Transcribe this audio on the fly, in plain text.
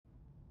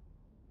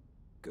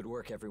Good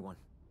work, everyone.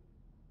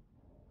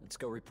 Let's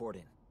go report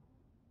in.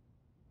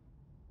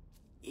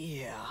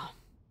 Yeah.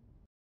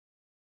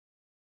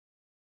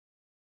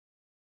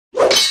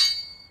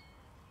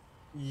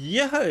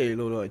 Ja,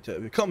 hallo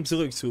Leute, willkommen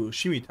zurück zu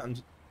Shin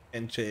Megami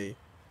Tensei.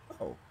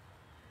 Oh.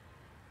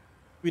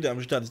 Wieder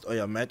am Start ist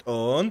euer Matt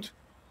und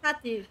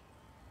Kathi.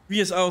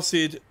 wie es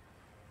aussieht,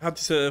 hat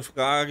diese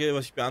Frage,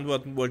 was ich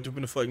beantworten wollte, über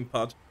den vorigen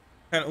Part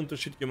keinen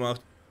Unterschied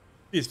gemacht.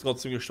 Die ist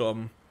trotzdem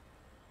gestorben.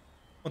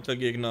 Und der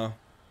Gegner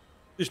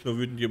ist nur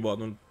wütend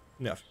geworden und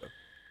nervt.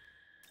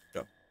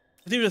 Ja.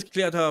 Nachdem wir das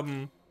geklärt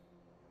haben,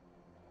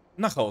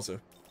 nach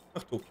Hause.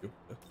 Nach Tokio.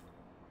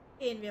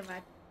 Gehen wir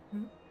weiter.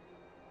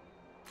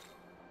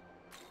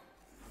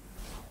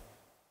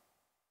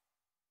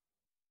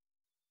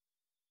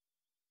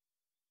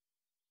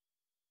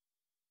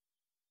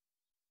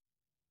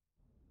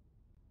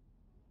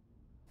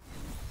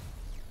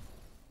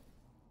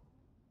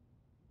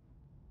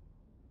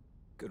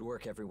 Good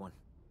work, everyone.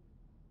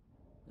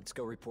 Let's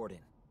go report in.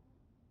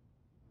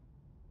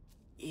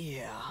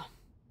 Yeah.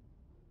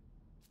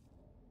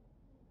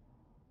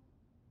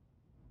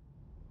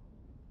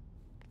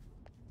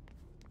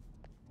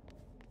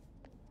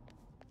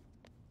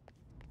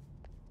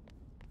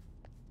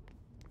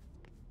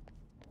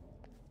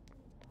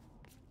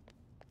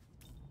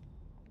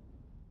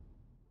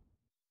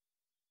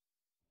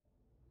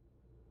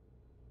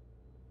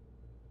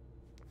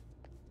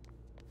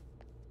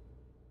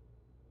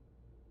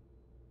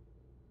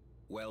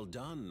 Well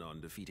done on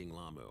defeating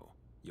Lahmu.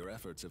 Your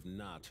efforts have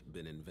not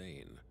been in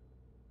vain.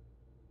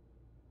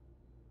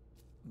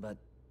 But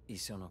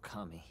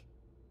Isonokami...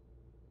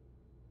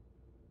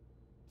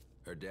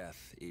 Her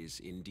death is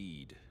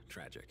indeed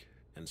tragic,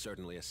 and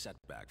certainly a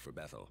setback for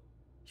Bethel.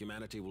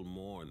 Humanity will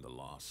mourn the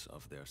loss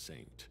of their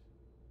saint.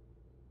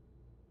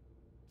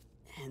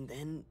 And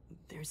then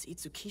there's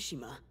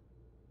Itsukishima.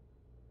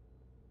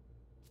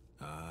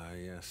 Ah,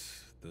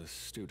 yes, the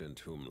student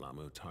whom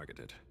Lahmu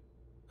targeted.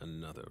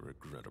 Another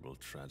regrettable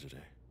tragedy.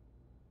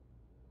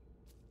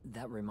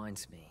 That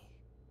reminds me.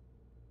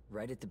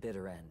 Right at the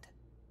bitter end,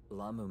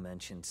 Lahmu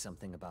mentioned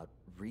something about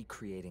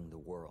recreating the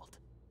world.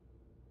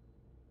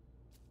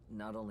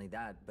 Not only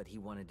that, but he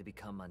wanted to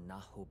become a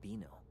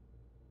Nahobino.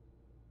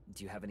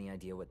 Do you have any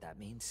idea what that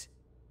means?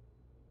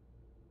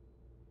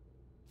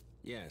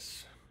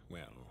 Yes,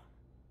 well...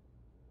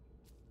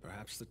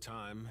 perhaps the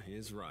time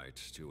is right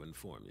to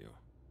inform you.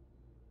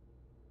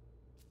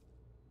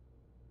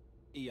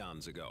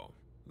 Eons ago,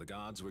 the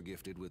gods were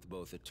gifted with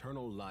both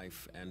eternal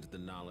life and the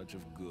knowledge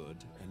of good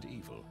and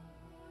evil.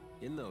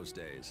 In those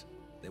days,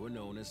 they were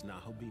known as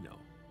Nahobino.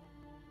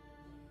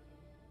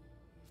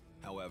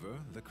 However,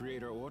 the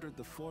Creator ordered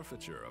the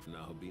forfeiture of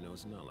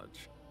Nahobino's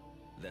knowledge.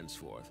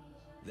 Thenceforth,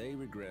 they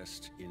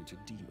regressed into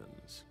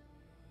demons.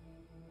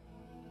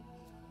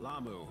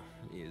 Lahmu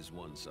is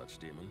one such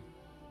demon.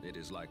 It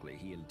is likely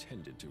he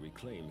intended to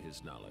reclaim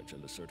his knowledge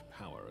and assert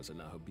power as a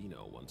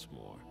Nahobino once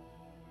more.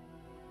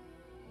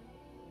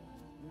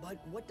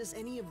 But what does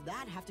any of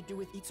that have to do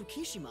with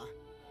Itsukishima?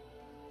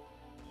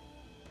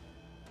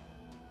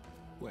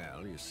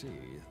 Well, you see,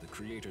 the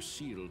Creator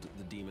sealed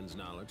the demon's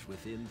knowledge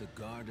within the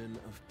Garden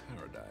of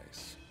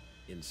Paradise,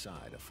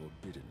 inside a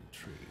forbidden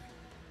tree.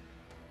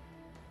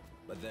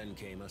 But then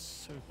came a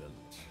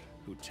serpent,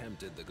 who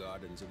tempted the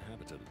garden's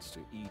inhabitants to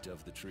eat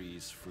of the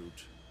tree's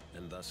fruit,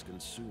 and thus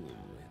consume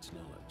its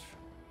knowledge.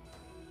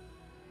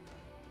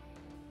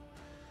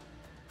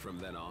 From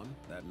then on,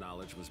 that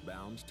knowledge was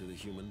bound to the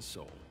human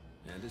soul,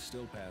 and is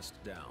still passed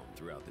down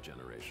throughout the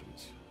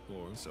generations,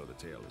 or so the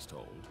tale is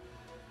told.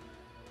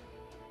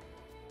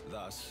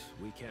 Thus,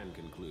 we can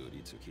conclude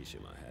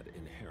Itsukishima had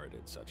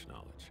inherited such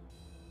knowledge.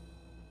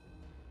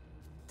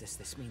 Does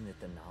this mean that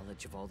the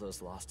knowledge of all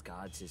those lost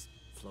gods is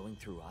flowing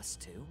through us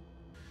too?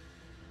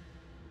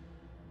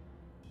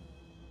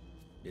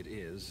 It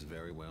is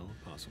very well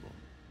possible.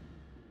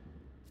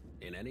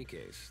 In any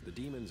case, the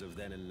demons of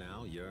then and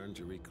now yearn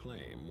to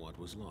reclaim what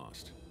was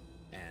lost,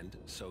 and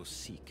so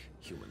seek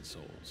human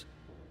souls.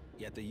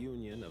 Yet the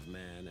union of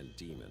man and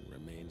demon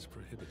remains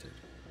prohibited.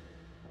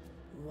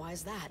 Why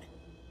is that?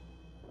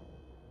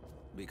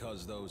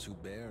 Because those who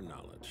bear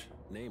knowledge,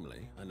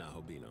 namely a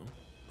Nahobino,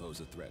 pose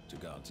a threat to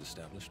God's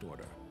established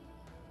order.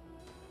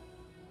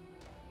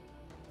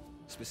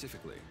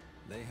 Specifically,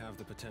 they have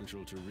the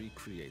potential to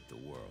recreate the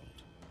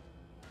world.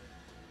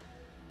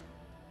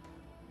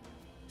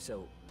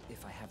 So,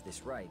 if I have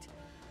this right,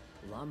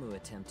 Lahmu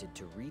attempted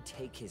to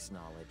retake his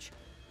knowledge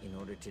in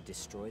order to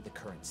destroy the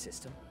current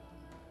system?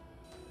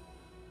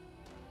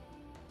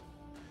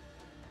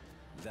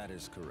 That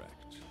is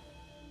correct.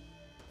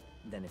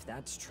 Then if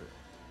that's true,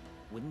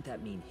 wouldn't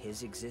that mean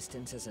his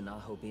existence as a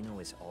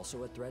Nahobino is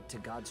also a threat to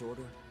God's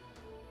order?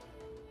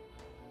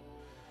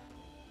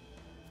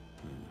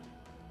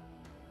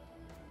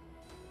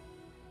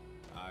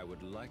 I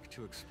would like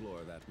to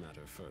explore that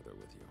matter further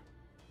with you.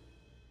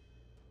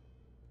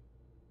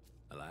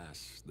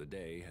 Alas, the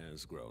day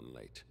has grown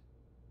late.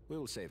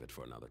 We'll save it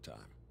for another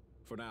time.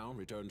 For now,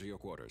 return to your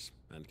quarters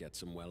and get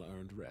some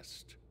well-earned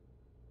rest.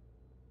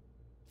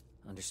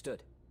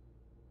 Understood.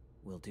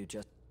 We'll do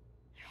just...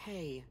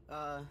 Hey,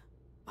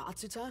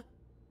 Atsuta?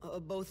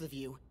 Both of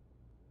you.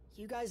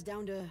 You guys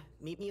down to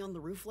meet me on the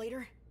roof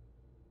later?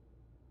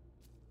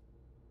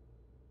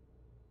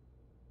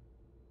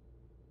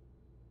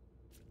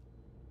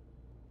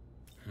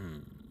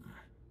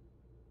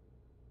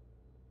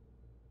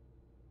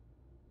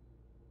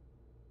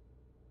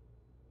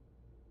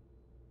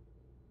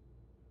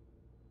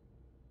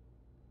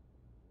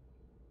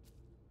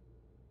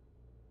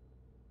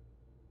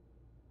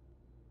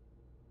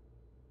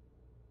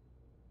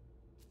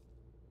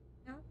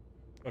 Ja,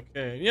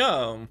 Okay,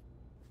 ja.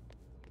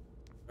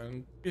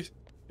 Ein bisschen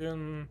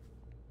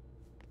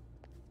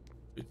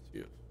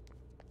kompliziert.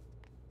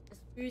 es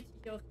fühlt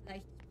sich auch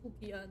leicht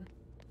spooky an.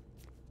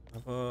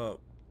 Aber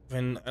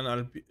wenn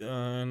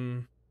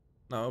ein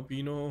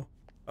Nahobino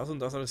das und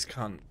das alles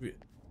kann,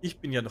 ich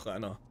bin ja doch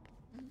einer.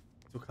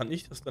 So kann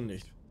ich das dann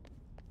nicht.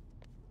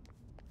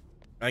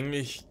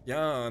 Eigentlich,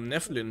 ja,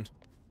 Nephilim.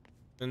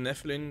 Ein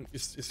Nephilim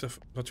ist der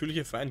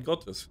natürliche Feind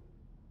Gottes.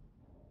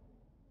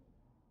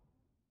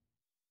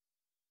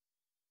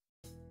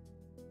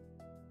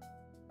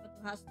 Aber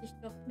du hast dich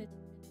doch mit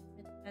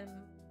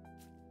einem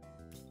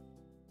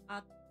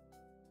Art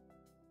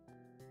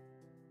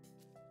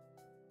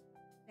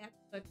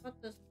Werkzeug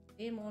Gottes,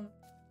 Dämon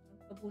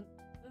verbunden,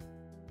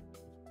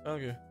 oder?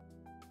 Frage,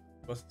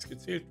 was jetzt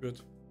gezählt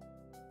wird.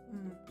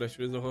 Hm. Vielleicht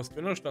wird es auch aus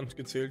Gönnerstand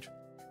gezählt.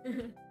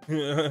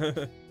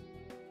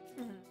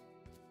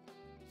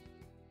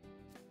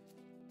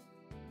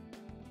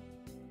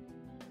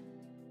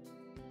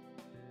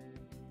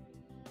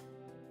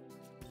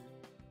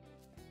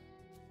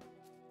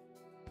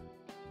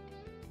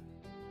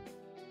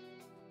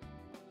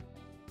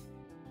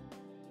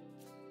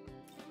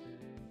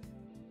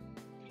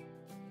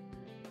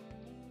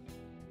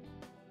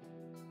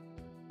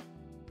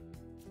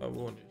 Da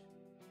wohne ich.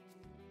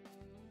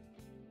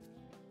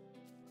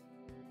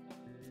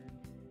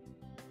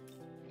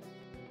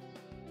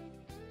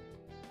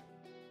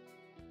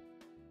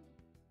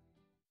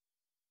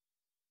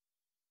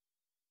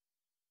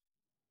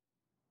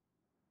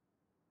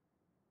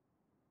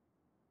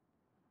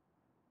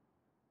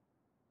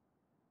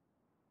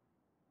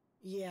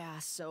 Yeah,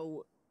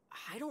 so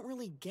I don't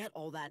really get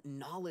all that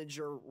knowledge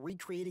or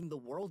recreating the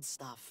world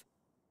stuff.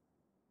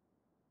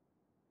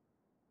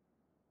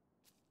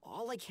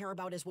 All I care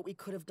about is what we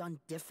could have done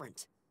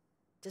different.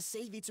 To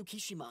save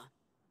Itsukishima.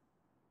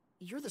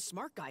 You're the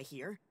smart guy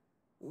here.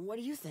 What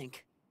do you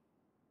think?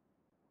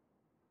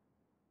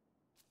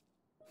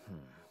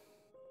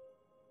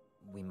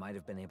 We might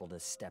have been able to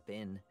step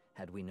in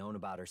had we known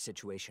about her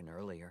situation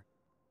earlier.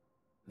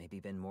 Maybe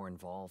been more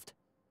involved.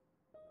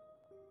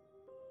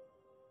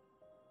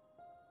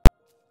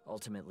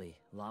 Ultimately,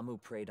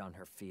 Lahmu preyed on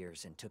her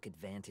fears and took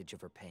advantage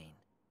of her pain.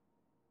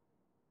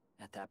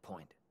 At that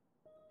point,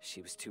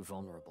 she was too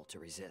vulnerable to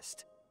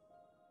resist.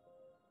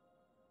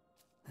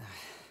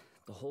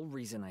 The whole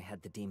reason I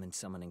had the demon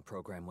summoning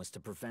program was to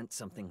prevent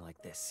something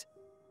like this.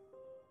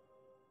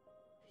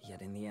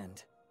 Yet in the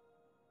end,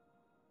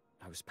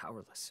 I was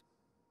powerless.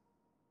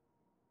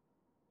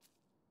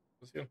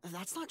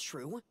 That's not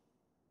true.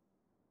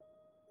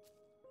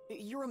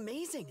 You're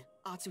amazing,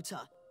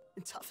 Atsuta.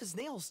 And tough as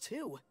nails,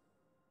 too.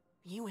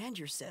 You and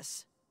your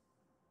sis.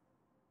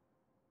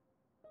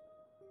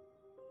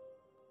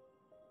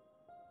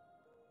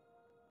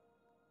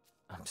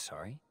 I'm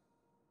sorry?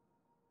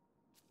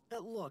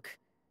 Look,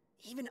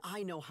 even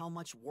I know how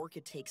much work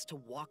it takes to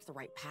walk the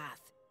right path.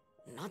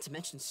 Not to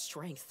mention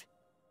strength.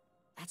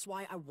 That's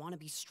why I want to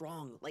be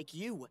strong, like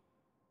you.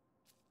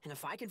 And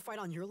if I can fight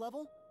on your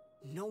level,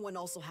 no one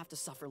else will have to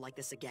suffer like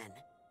this again.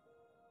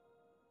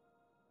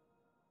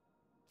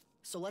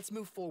 So let's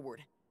move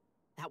forward.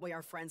 That way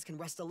our friends can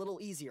rest a little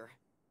easier,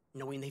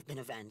 knowing they've been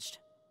avenged.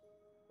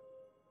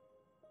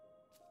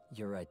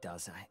 You're right,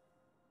 Dazai.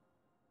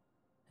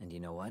 And you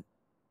know what?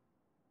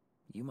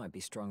 You might be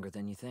stronger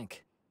than you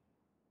think.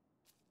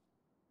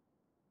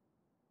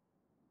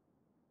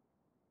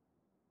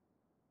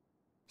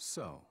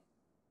 So,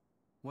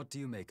 what do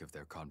you make of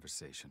their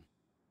conversation?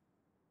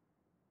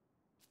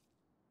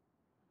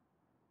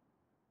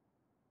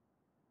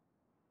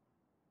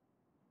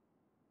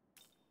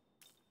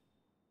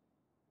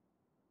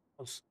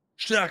 Muss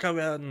stärker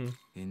werden.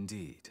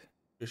 Indeed.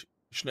 Je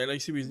schneller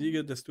ich sie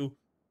besiege, desto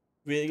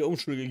weniger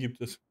Umschläge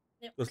gibt es,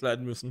 Ja. das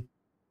leiden müssen.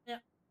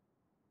 Ja.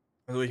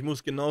 Also ich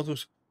muss genauso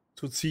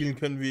zu zielen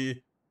können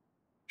wie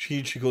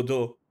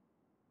Shinchikodo.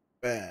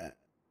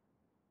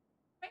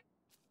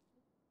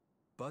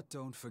 But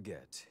don't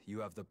forget, you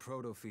have the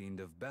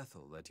proto-fiend of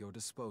Bethel at your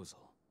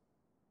disposal.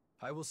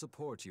 I will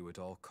support you at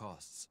all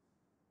costs.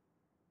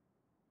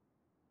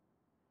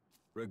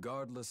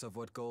 Regardless of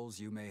what goals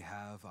you may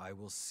have, I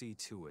will see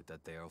to it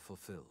that they are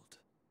fulfilled.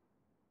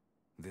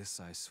 This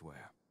I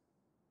swear.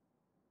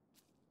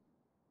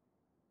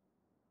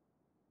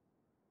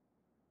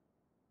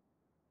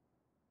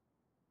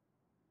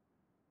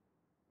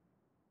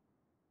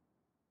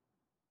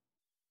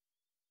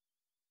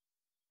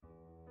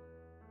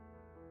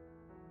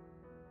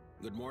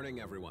 Good morning,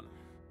 everyone.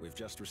 We've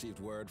just received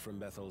word from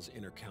Bethel's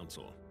inner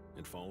council.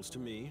 It falls to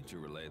me to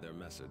relay their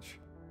message.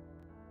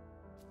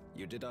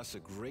 You did us a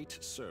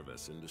great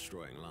service in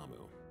destroying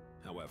Lahmu.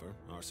 However,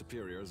 our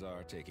superiors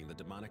are taking the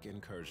demonic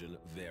incursion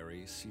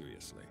very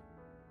seriously.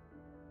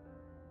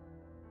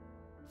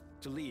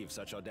 To leave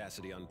such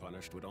audacity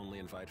unpunished would only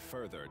invite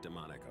further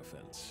demonic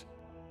offense.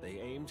 They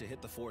aim to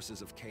hit the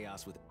forces of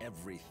chaos with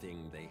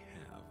everything they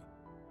have.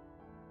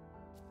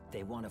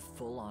 They want a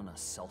full-on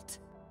assault?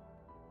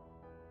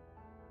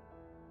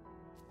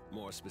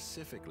 More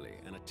specifically,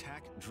 an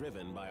attack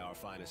driven by our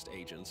finest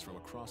agents from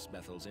across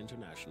Bethel's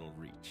international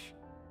reach.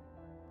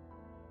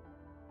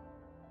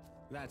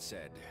 That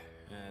said,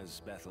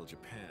 as Bethel,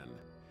 Japan,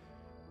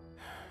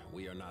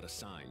 we are not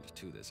assigned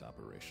to this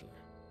operation.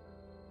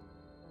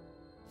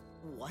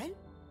 What?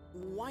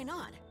 Why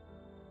not?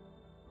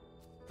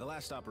 The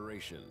last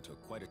operation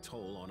took quite a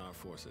toll on our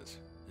forces.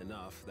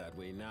 Enough that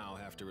we now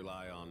have to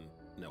rely on,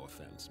 no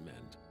offense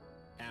meant,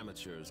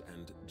 amateurs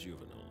and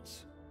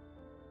juveniles.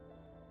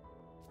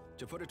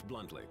 To put it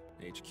bluntly,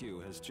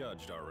 HQ has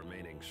judged our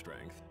remaining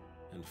strength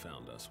and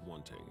found us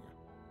wanting.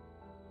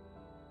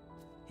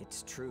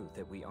 It's true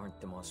that we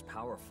aren't the most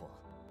powerful.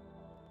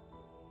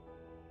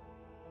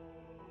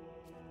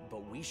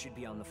 But we should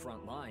be on the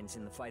front lines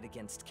in the fight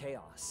against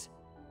chaos.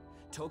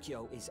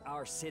 Tokyo is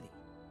our city,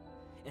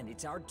 and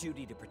it's our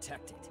duty to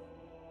protect it.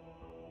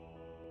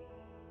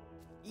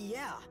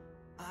 Yeah,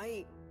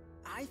 I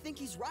think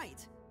he's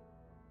right.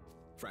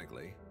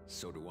 Frankly,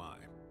 so do I.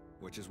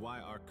 Which is why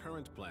our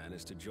current plan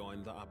is to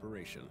join the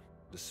operation,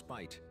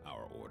 despite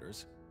our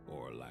orders,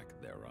 or lack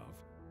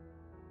thereof.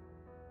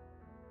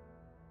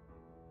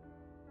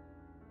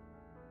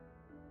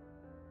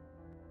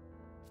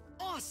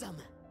 Awesome!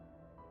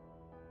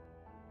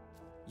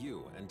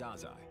 You and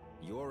Dazai,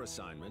 your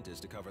assignment is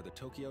to cover the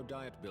Tokyo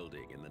Diet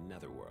Building in the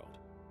Netherworld.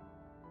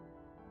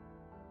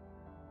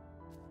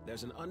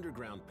 There's an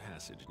underground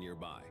passage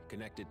nearby,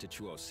 connected to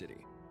Chuo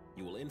City.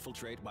 You will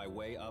infiltrate by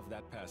way of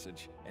that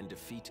passage and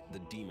defeat the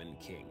Demon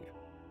King.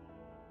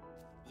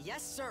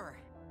 Yes, sir!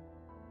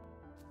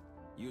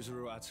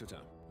 Yuzuru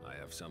Atsuta, I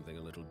have something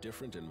a little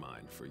different in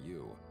mind for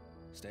you.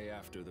 Stay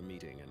after the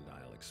meeting and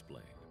I'll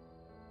explain.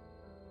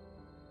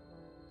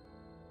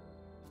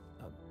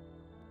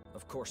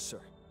 Of course, sir.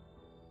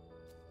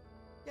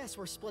 Guess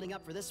we're splitting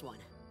up for this one,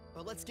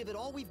 but let's give it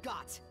all we've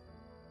got.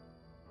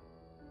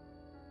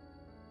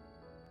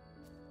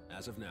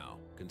 As of now,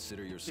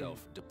 consider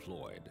yourself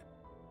deployed.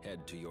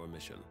 Head to your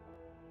mission.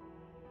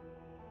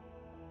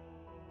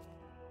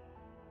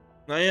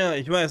 Naja,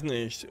 ich weiß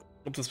nicht,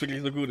 ob das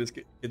wirklich so gut ist,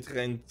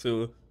 getrennt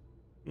zu...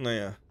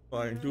 Naja, vor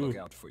allem du. Look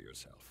out for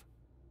yourself.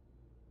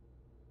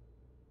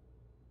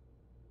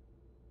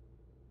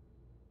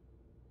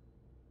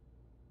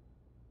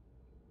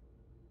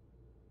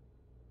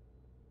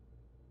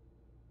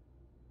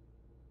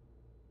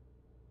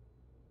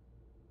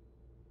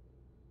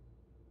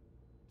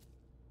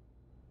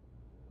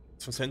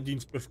 Von seinem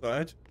Dienst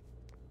befreit.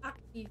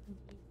 Aktiven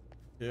Dienst.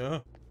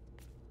 Ja.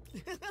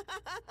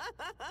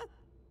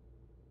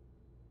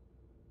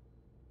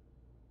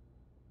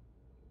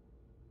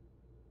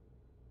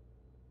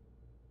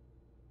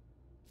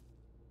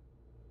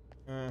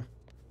 Du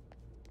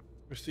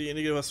bist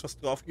derjenige, was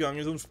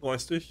draufgegangen ist und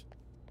freust dich.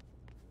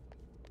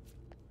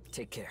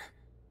 Take care.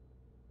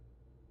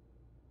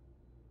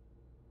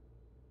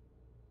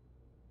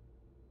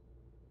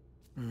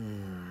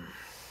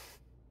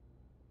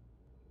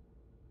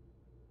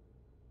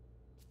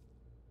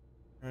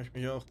 Ja, ich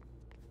mich auch.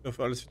 Ich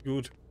hoffe, alles wird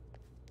gut.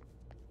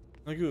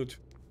 Na gut.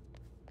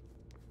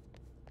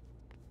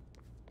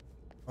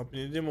 Ab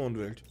in die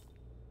Dämonenwelt.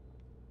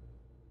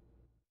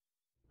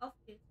 Auf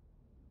geht's.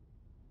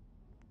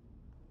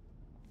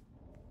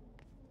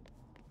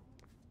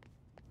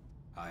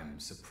 I'm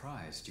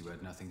surprised you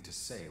had nothing to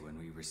say when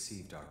we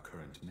received our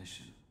current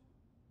mission.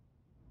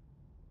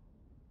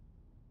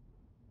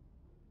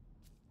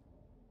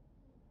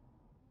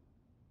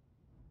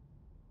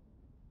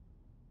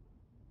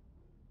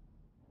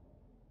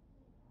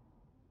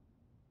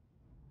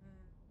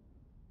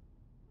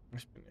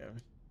 Ich bin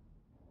ehrlich.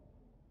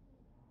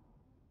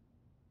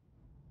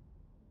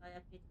 Naja,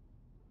 Peter.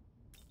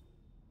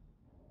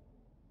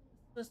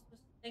 Was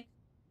denkst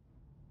du?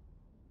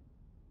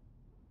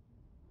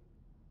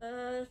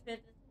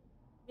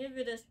 Mir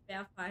würde es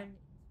schwer fallen, ihn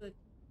zu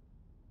erkennen.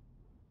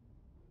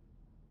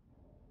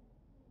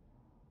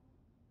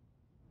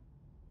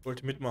 Ich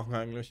wollte mitmachen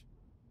eigentlich.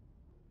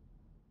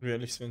 Wenn wir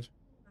ehrlich sind.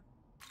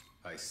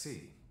 I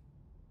see.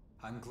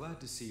 I'm glad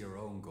to see your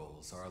own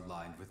goals are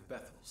aligned with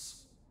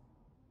Bethel's.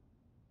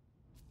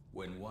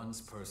 When one's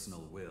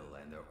personal will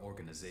and their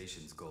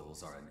organization's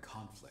goals are in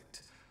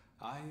conflict,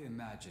 I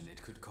imagine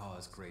it could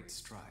cause great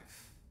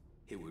strife.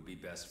 It would be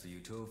best for you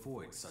to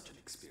avoid such an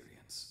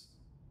experience.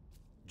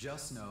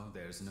 Just know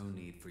there's no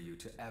need for you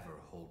to ever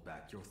hold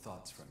back your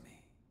thoughts from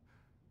me.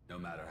 No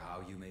matter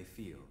how you may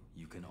feel,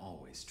 you can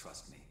always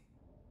trust me.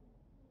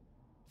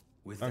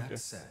 With that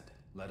said,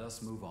 let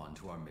us move on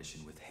to our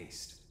mission with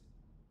haste.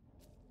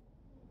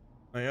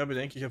 Naja,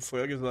 bedenke, ich habe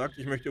vorher gesagt,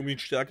 ich möchte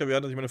unbedingt stärker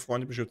werden, dass ich meine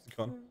Freunde beschützen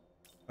kann.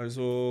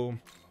 Also...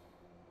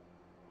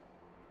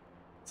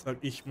 Sag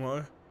ich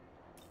mal.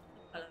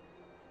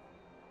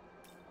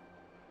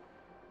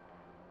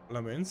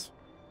 Parlaments.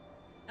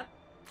 Ja.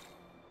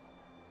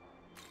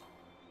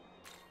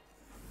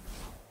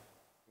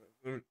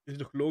 Ist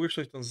doch logisch,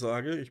 dass ich dann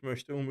sage, ich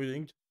möchte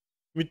unbedingt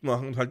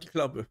mitmachen und halt die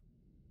Klappe.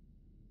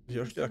 Die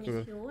ja Diese stärker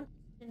wird. Mission ist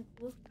den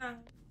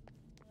Durchgang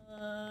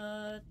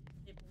Dämonen.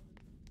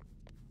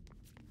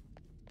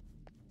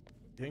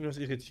 Irgendwas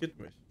irritiert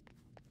mich.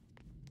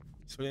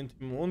 Ich soll den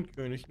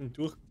Dämonenkönig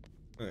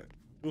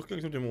Durchgang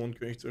zum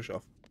Dämonenkönig zu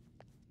erschaffen.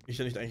 Ich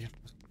ja nicht eigentlich.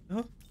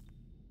 Ja?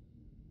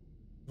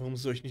 Warum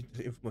soll ich nicht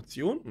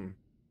Informationen?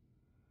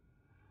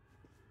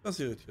 Das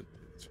irritiert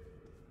mich jetzt.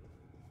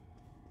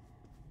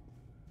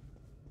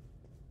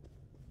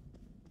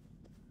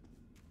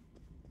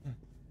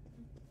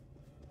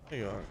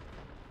 Egal.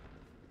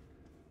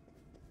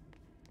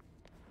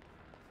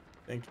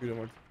 Denkt wieder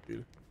mal zu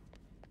viel.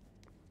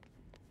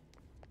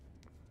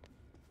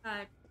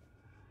 Halt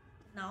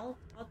genau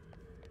dort.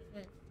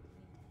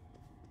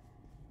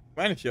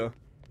 Meine ich ja.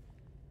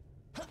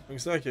 Und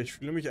ich sage ja, ich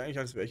fühle mich eigentlich,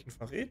 als wäre ich ein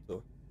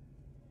Verräter.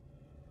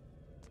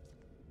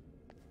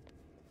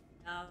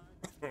 Ja,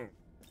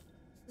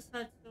 es ist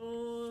halt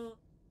so,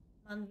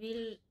 man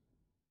will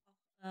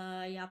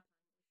auch Japan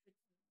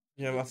schützen.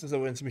 Ja, was ist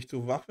aber, wenn sie mich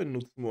zur Waffe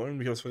nutzen wollen und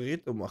mich als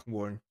Verräter machen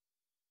wollen?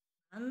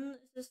 Dann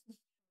ist es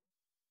nicht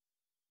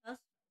das.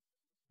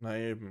 Na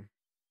eben.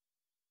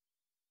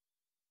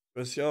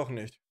 Weiß ich auch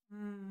nicht.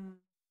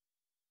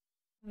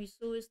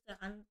 Wieso ist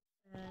der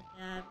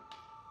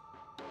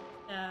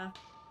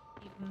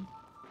eben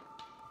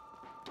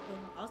so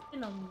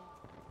rausgenommen worden?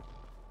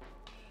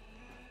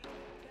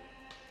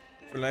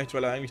 Vielleicht,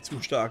 weil er eigentlich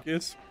zu stark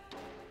ist.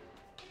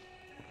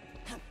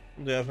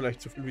 Und er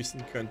vielleicht zu viel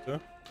wissen könnte.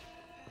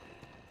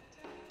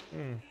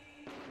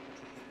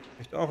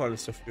 Echt auch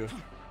alles dafür.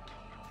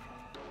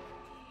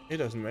 Hey,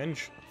 da ist ein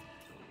Mensch.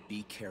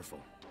 Be careful.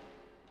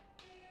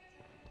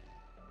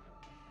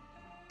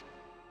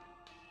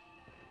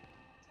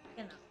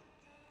 Genau.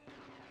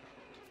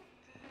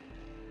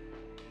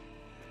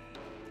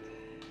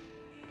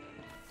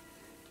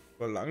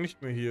 War lang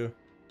nicht mehr hier.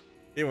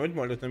 Hey, Moment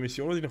mal, das ist eine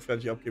Mission, die ich noch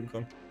fertig abgeben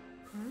kann.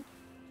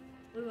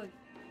 Rüber.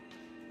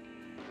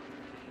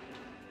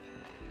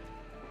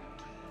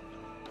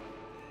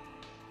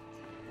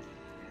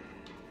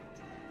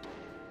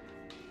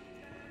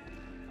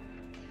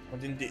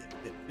 Und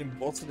den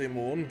Boss der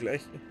Dämonen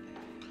gleich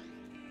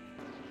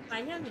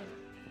Speichern wir.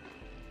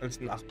 als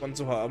Nachbarn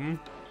zu haben,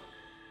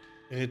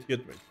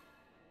 irritiert mich.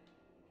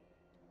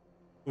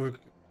 So viel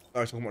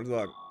darf ich doch mal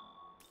sagen.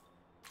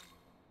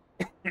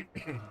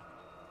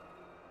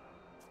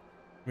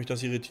 Mich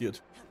das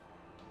irritiert.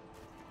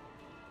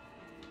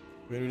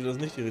 Wenn wir das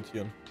nicht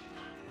irritieren.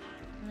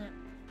 Ja.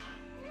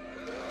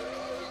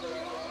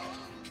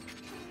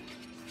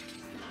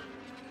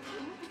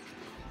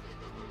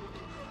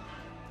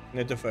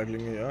 Nette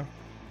Feiglinge, ja.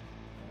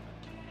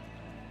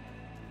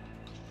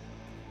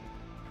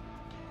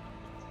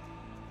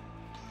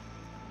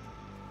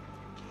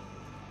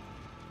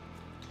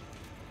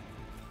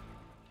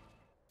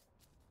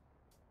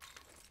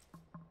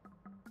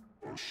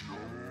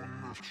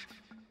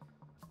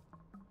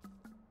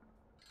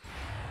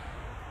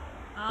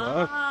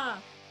 Ah!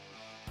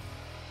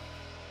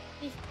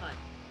 Nicht toll.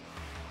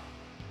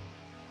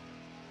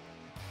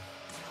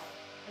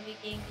 Wenn wir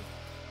gegen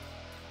die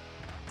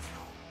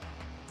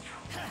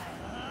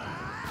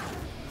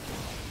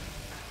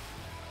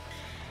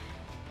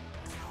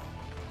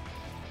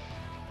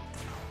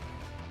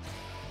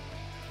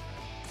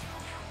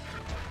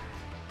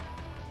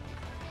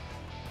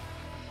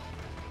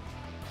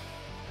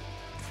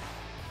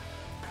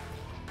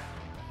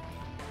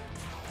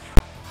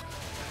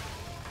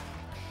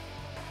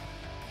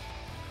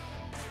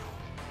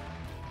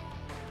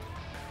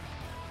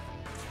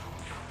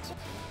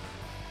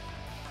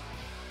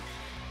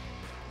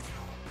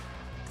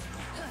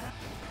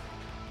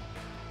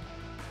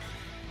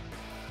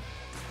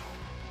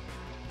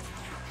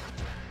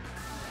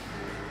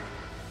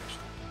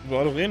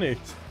War doch eh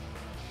nichts.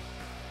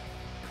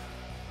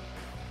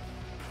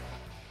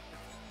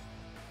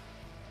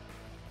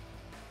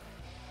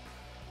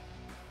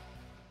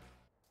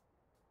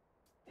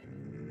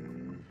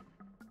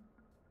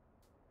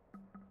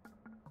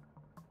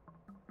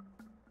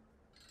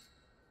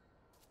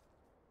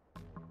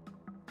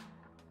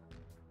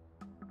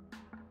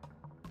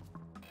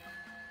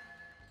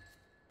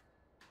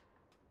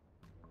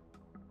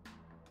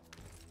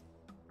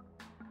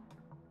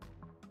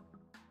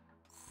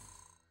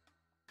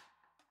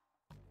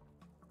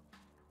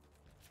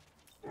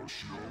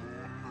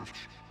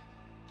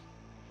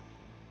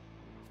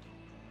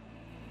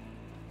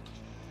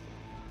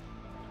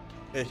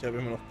 Ich habe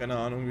immer noch keine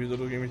Ahnung, wieso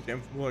du gegen mich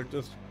kämpfen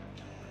wolltest.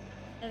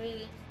 Er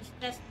will dich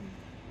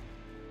testen.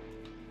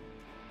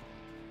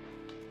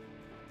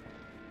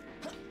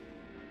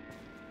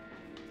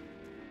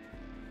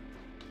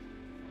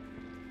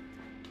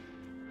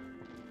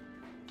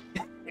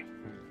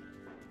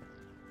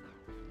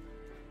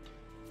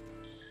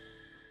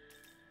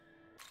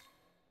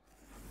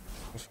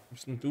 Was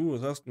bist denn du?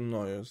 Was hast du denn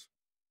Neues?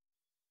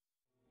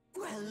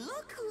 Well,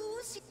 look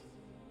who's...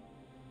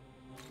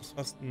 Was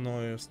hast du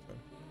Neues denn?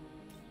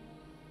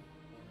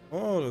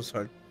 Oh, das ist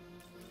halt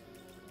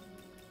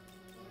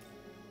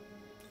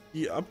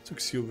die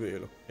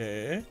Abzugsjuwel.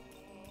 Okay.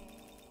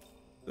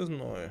 Das ist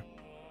neu.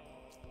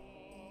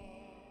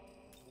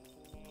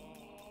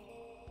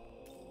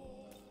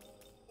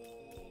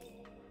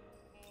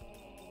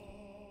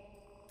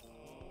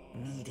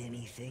 Need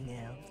anything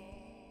else?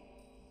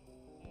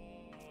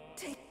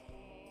 Take.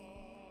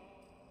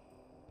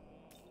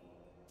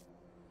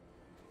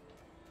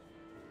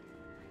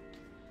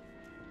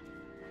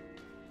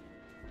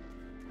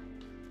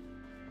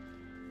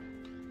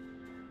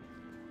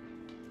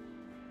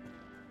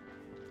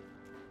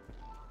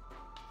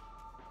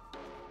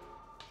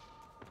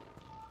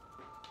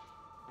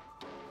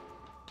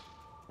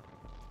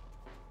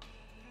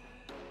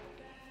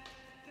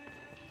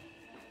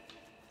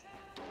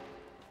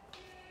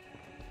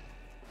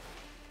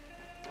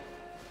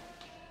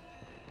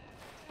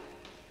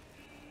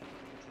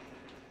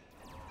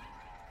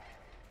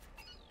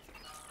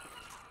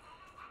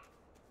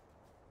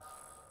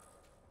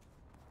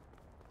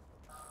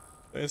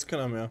 Da ist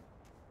keiner mehr.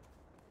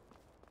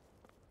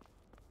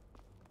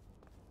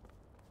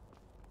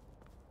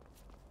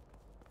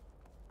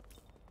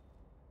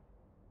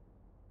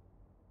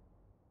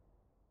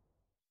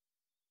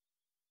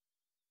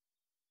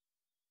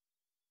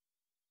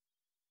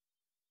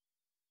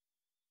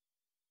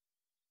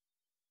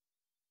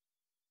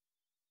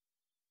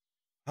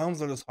 Warum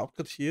soll das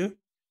Hauptquartier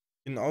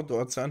genau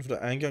dort sein, wo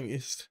der Eingang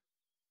ist?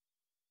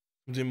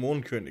 Zum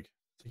Dämonenkönig.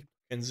 Das ergibt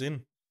keinen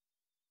Sinn.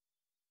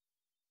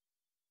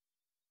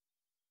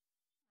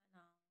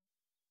 Genau.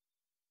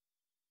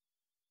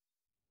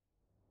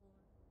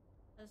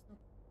 Und das ist nur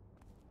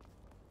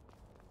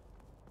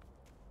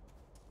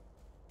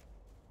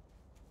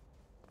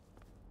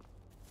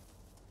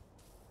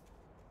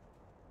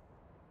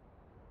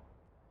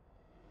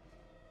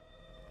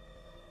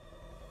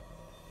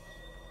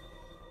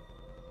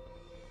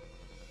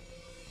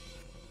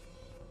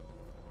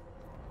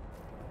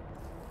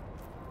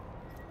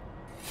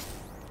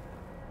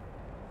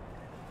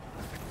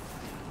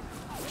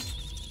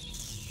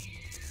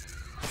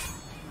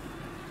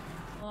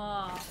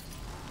oh.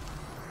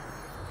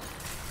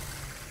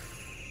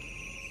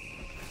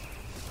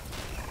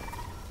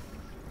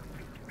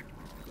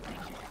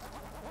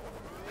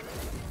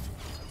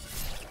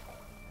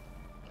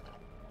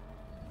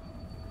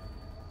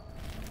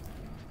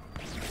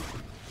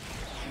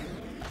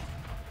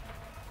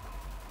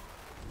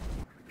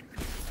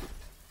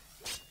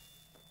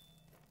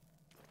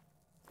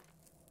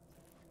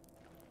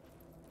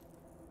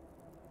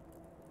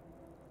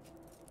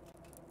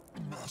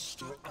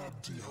 Master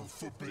Abdiel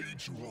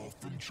forbade you all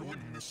from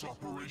joining this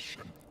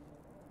operation.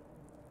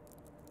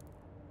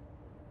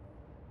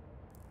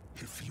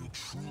 If you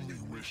truly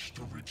wish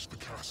to reach the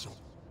castle,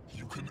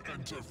 you can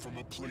enter from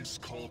a place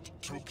called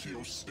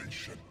Tokyo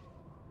Station.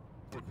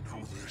 But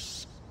know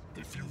this,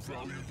 if you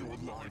value your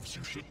lives,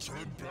 you should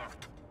turn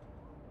back.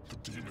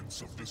 The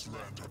demons of this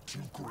land are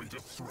too great a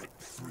threat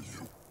for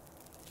you.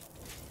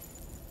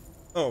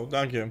 Oh,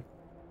 danke.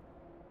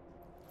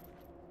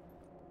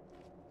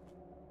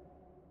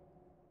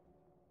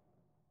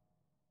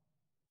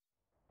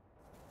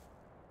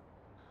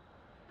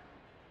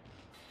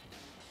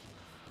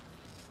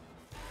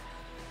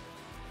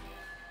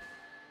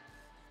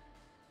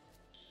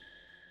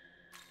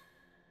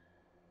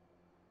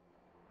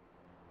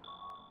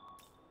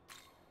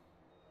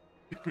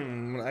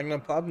 Mein eigener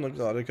Partner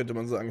gerade, könnte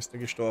man sagen, ist der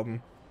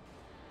gestorben.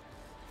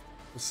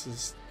 Das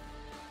ist...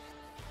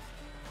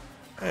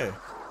 Hey.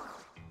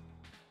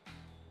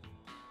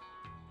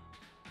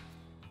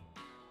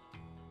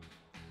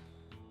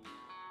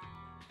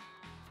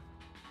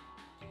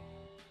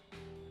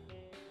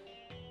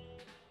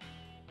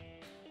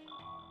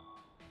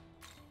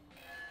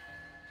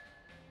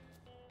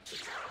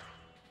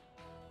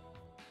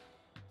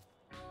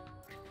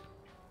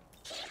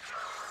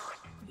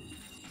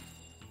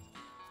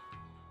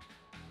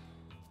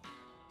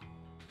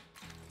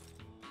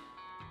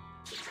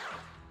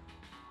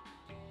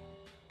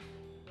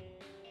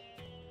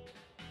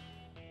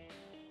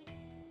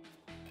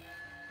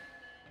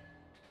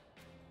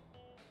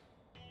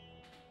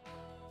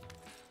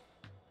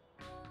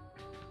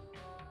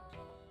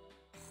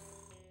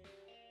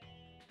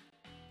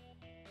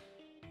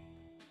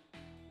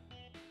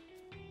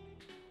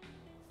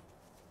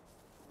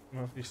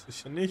 Mache ich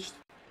sicher nicht.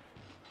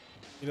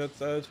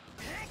 Jederzeit.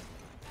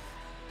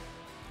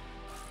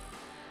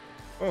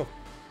 Oh.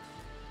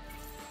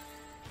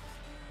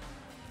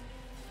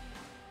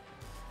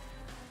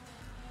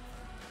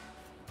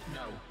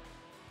 No.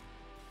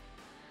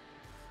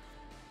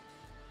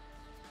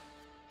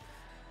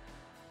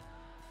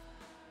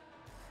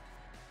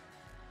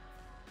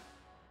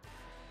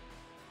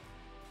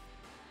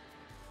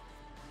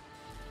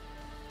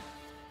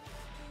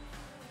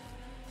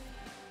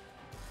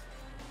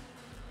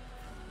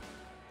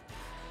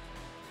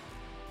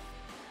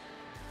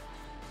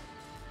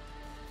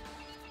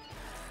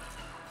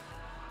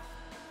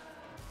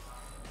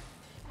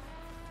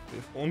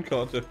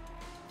 Telefonkarte.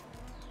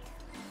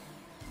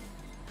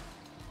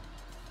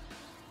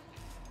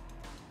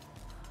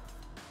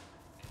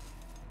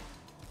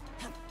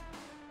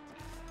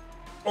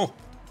 Oh,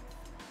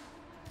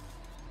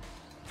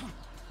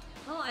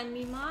 Oh, ein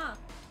Mimar.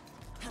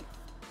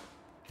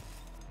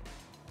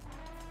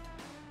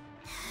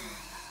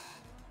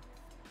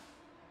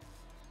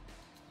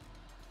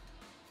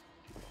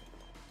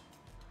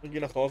 wir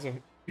gehen nach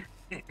Hause.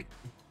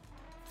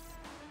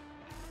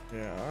 Ja,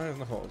 er ist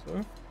nach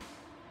Hause.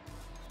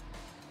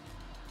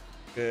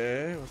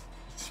 Okay, was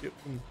ist hier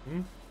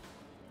unten?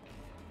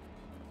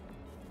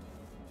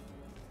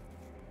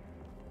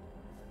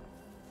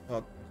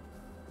 Ah,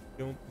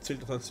 hier unten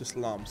zählt das als die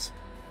Slums.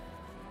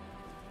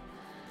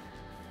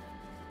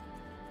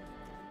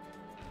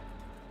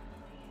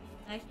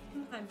 Vielleicht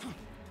zum Heim.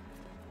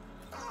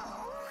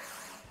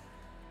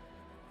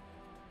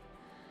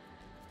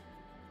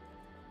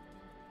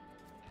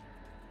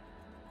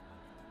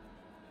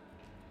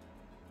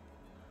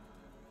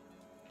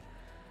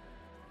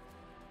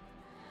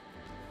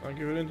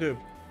 Danke für den Tipp.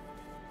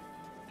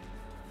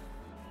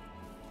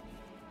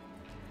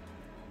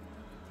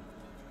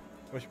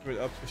 Aber ich bin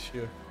mit Absicht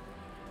hier.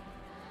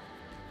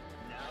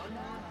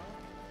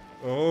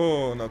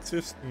 Oh,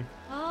 Narzissten.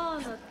 Oh,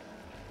 das.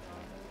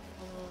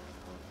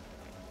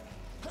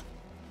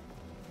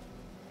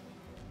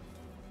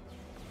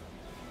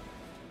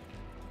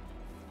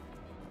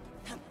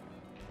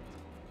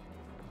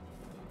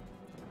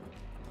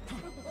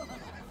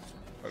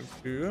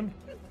 Kalkülen.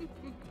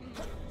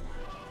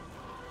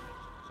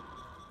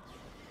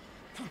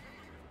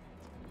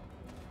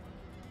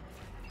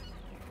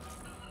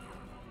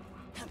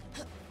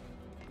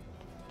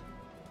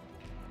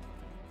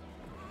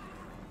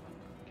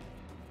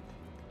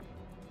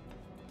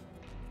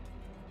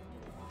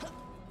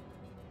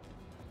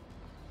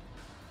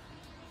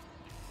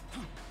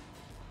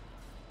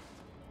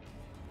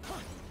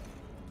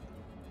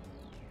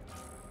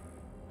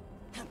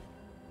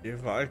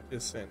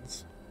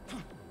 Gewaltessenz.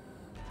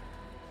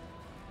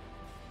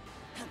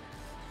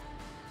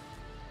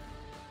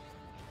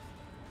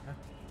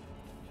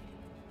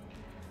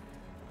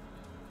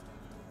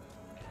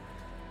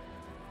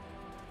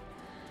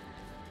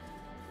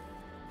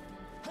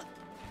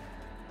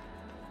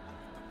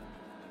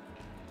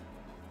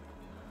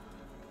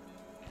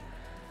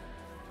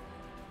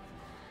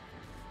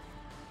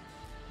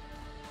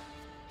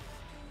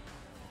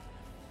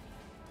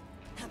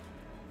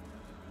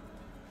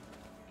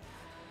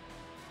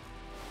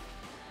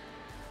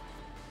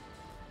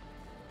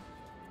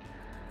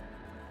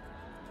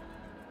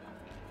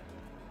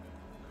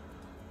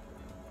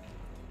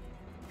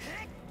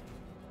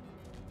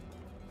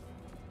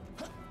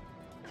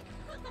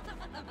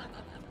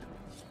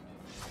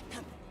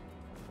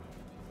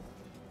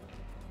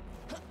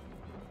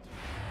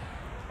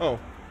 Oh.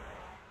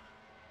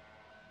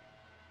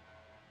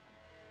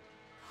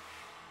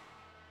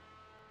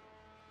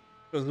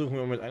 Versuchen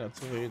wir mit einer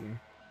zu reden.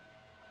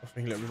 Auf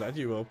welchem Level seid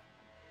ihr überhaupt?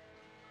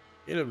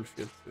 Level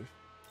 40.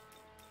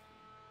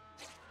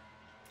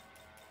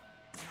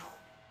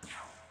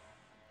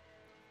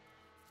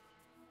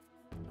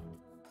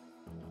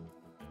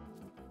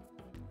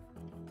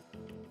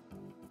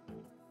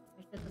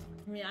 Ich möchte das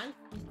mir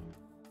anschließen.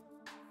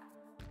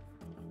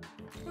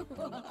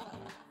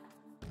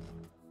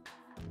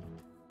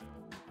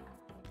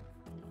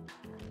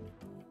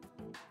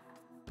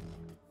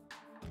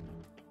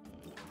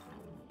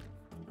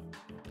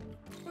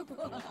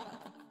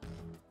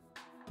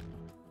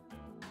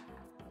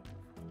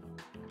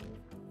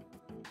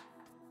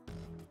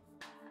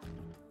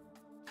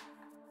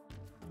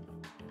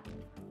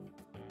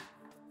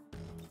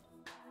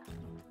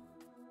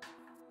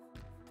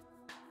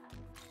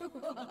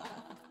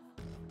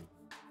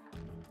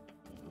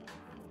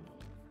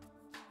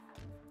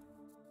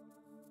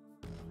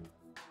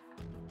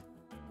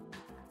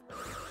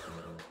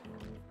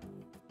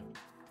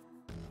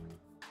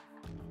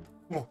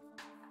 Oh.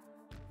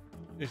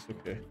 Ist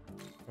okay.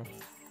 Oh.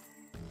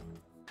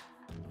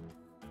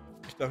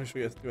 Ich dachte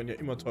schon, jetzt die werden ja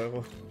immer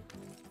teurer.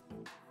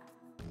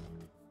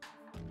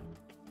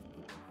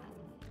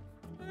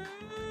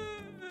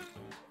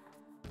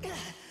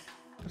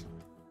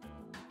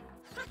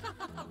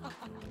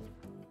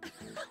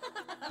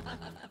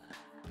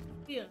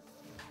 Hier.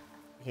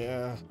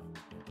 Ja.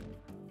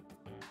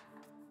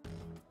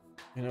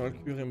 Eine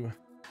Valkyrie.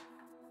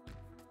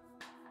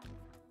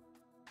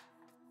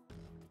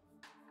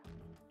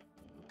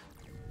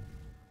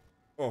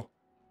 Oh.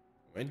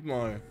 Moment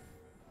mal.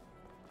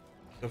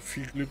 Ich habe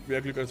viel Glück,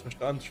 mehr Glück als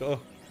Verstand. Schau. Ich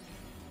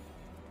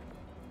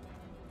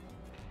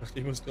dachte,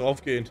 ich muss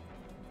drauf gehen.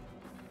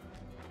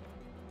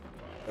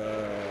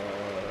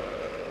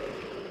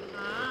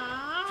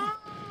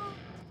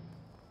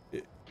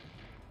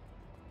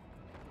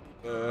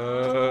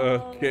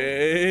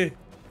 Okay.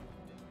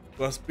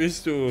 Was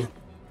bist du?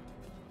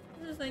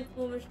 Das ist ein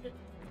komisches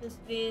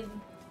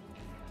Wesen.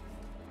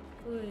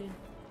 Ui.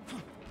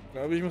 Ich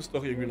glaube, ich muss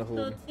doch irgendwie nach So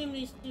oben.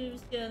 ziemlich ein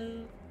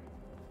bisschen.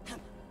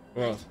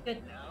 Was? Ich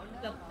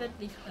glaube,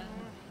 göttlich sein.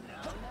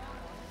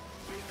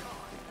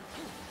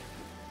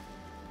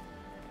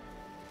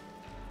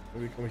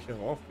 Wie komme ich hier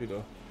rauf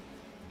wieder?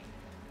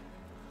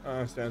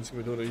 Ah, ist die einzige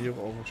Methode hier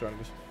rauf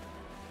wahrscheinlich.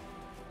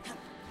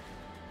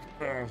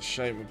 Ah,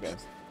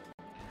 Scheibegeist.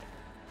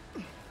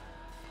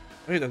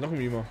 Hey, da noch ein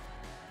Mima.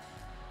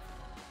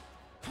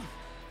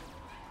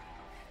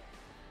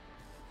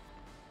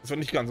 Das war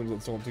nicht ganz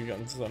umsonst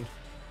runtergegangen zu sein.